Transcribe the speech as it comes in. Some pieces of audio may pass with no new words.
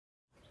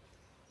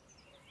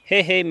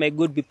Hey, my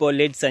good people,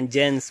 ladies and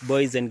gents,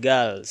 boys and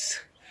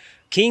girls,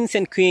 kings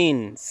and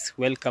queens,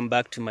 welcome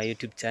back to my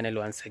YouTube channel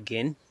once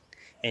again.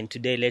 And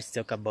today let's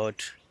talk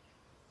about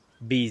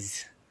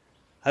bees.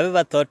 Have you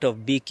ever thought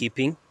of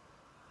beekeeping?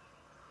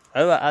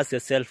 Have you ever asked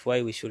yourself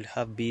why we should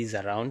have bees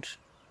around?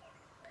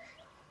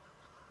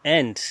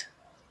 And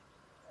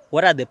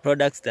what are the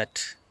products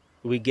that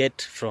we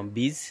get from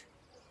bees?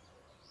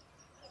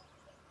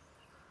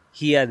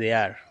 Here they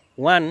are.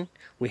 One,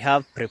 we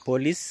have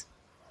propolis,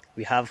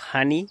 we have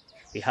honey,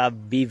 we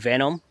have bee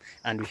venom,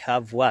 and we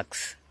have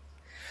wax.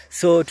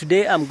 So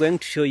today I'm going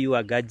to show you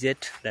a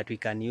gadget that we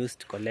can use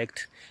to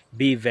collect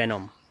bee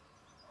venom.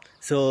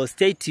 So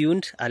stay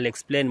tuned, I'll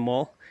explain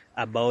more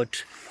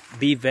about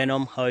bee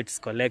venom, how it's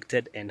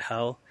collected and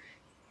how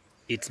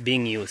it's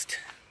being used.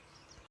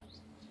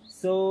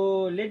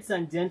 So ladies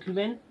and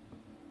gentlemen,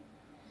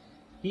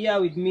 here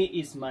with me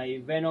is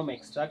my venom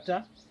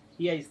extractor.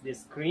 Here is the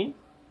screen.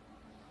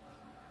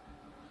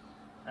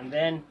 And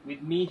then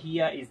with me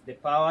here is the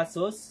power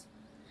source.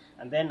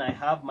 And then I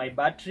have my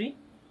battery.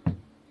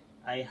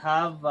 I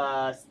have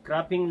a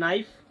scrapping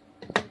knife.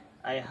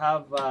 I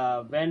have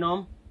a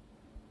venom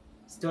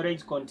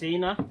storage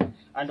container,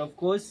 and of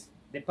course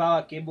the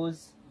power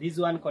cables. This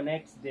one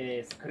connects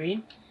the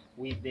screen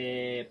with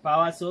the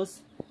power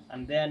source,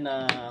 and then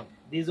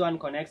this one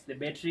connects the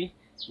battery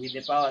with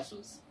the power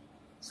source.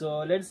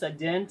 So ladies and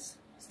gents,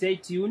 stay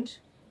tuned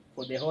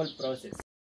for the whole process.